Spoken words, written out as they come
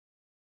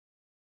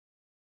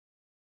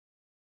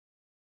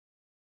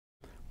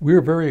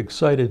We're very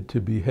excited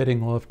to be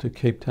heading off to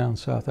Cape Town,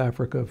 South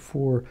Africa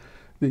for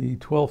the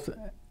 12th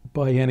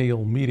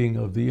biennial meeting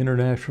of the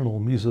International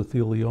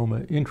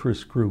Mesothelioma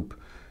Interest Group,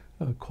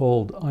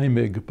 called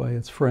IMIG by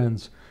its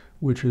friends,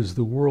 which is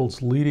the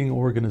world's leading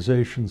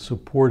organization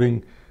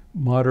supporting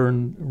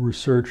modern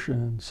research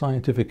and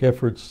scientific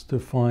efforts to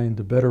find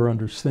a better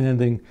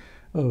understanding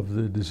of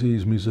the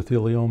disease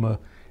mesothelioma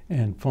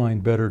and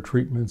find better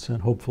treatments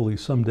and hopefully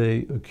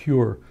someday a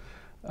cure.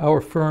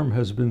 Our firm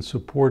has been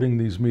supporting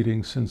these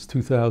meetings since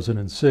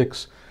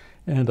 2006,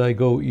 and I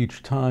go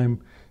each time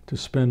to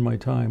spend my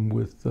time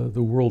with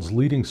the world's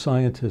leading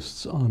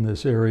scientists on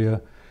this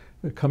area,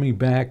 coming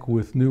back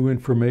with new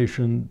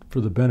information for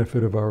the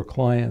benefit of our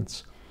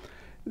clients.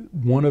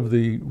 One of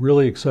the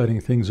really exciting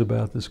things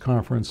about this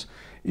conference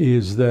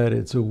is that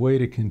it's a way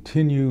to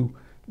continue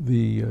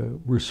the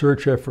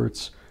research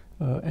efforts,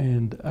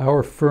 and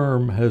our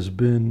firm has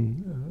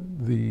been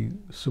the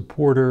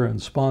supporter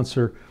and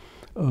sponsor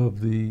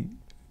of the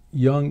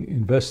Young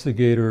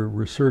Investigator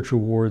Research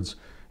Awards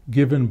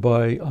given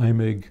by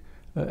IMIG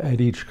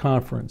at each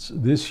conference.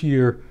 This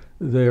year,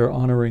 they are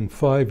honoring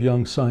 5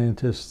 young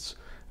scientists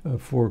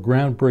for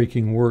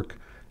groundbreaking work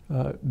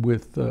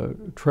with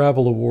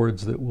travel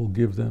awards that will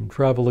give them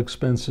travel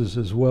expenses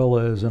as well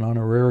as an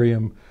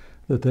honorarium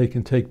that they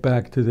can take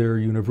back to their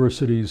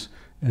universities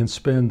and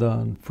spend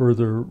on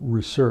further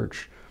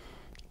research.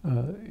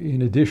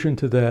 In addition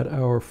to that,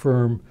 our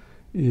firm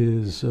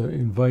is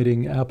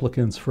inviting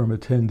applicants from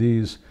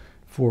attendees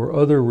for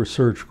other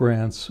research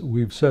grants.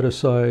 We've set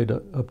aside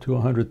up to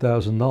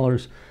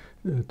 $100,000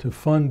 to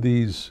fund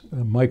these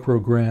micro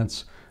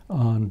grants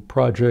on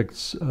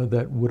projects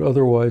that would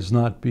otherwise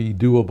not be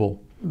doable.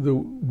 The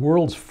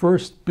world's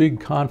first big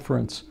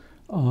conference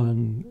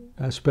on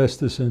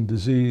asbestos and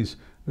disease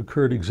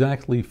occurred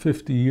exactly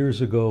 50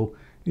 years ago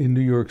in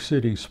New York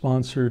City,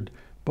 sponsored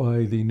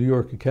by the New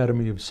York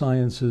Academy of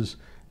Sciences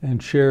and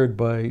chaired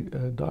by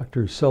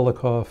Dr.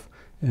 Selikoff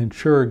and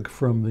Churg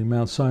from the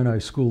Mount Sinai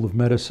School of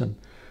Medicine.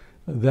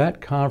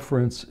 That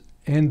conference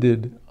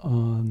ended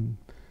on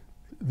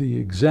the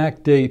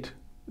exact date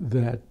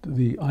that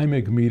the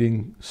IMIG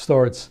meeting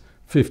starts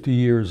 50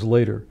 years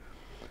later.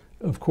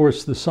 Of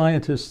course, the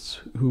scientists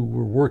who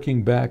were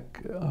working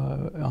back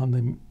on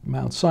the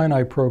Mount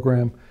Sinai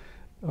program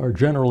are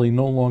generally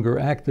no longer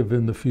active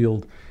in the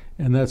field,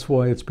 and that's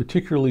why it's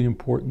particularly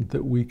important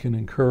that we can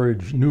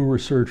encourage new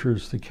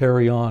researchers to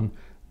carry on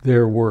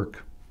their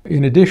work.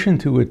 In addition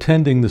to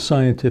attending the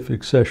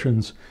scientific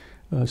sessions,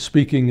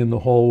 speaking in the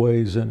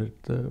hallways and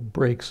at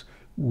breaks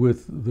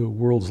with the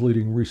world's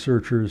leading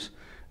researchers,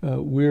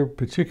 we're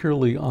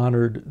particularly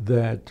honored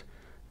that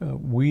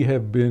we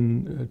have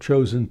been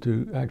chosen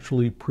to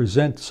actually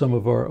present some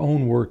of our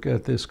own work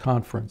at this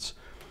conference.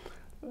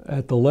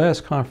 At the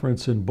last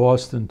conference in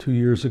Boston 2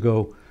 years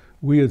ago,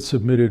 we had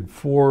submitted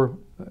 4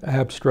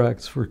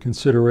 abstracts for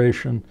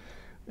consideration,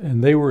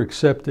 and they were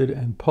accepted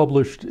and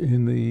published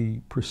in the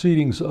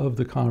proceedings of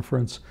the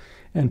conference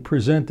and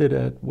presented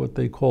at what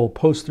they call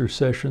poster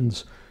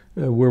sessions,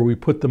 where we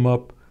put them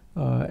up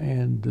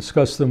and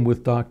discuss them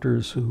with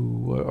doctors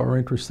who are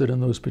interested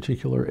in those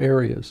particular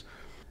areas.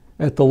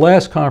 At the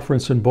last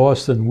conference in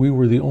Boston, we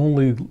were the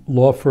only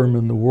law firm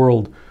in the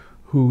world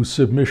whose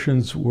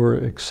submissions were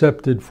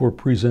accepted for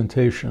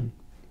presentation.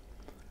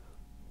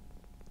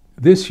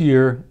 This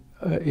year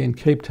in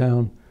Cape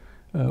Town,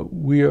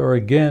 we are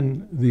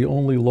again the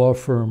only law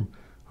firm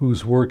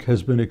whose work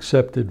has been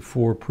accepted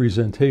for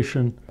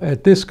presentation.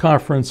 At this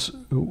conference,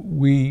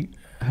 we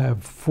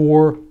have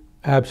 4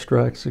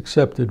 abstracts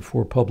accepted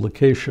for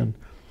publication.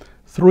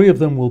 3 of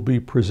them will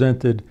be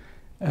presented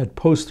at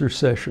poster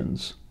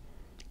sessions,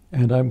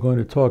 and I'm going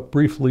to talk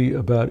briefly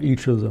about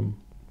each of them.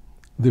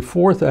 The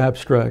 4th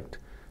abstract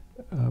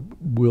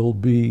will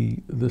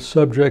be the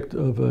subject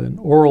of an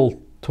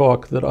oral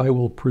talk that I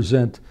will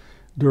present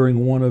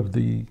during one of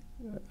the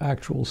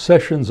actual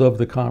sessions of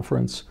the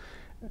conference,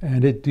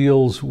 and it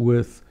deals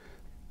with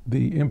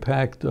the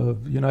impact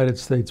of United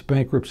States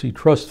bankruptcy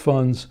trust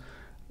funds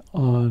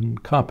on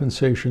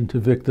compensation to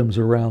victims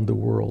around the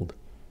world.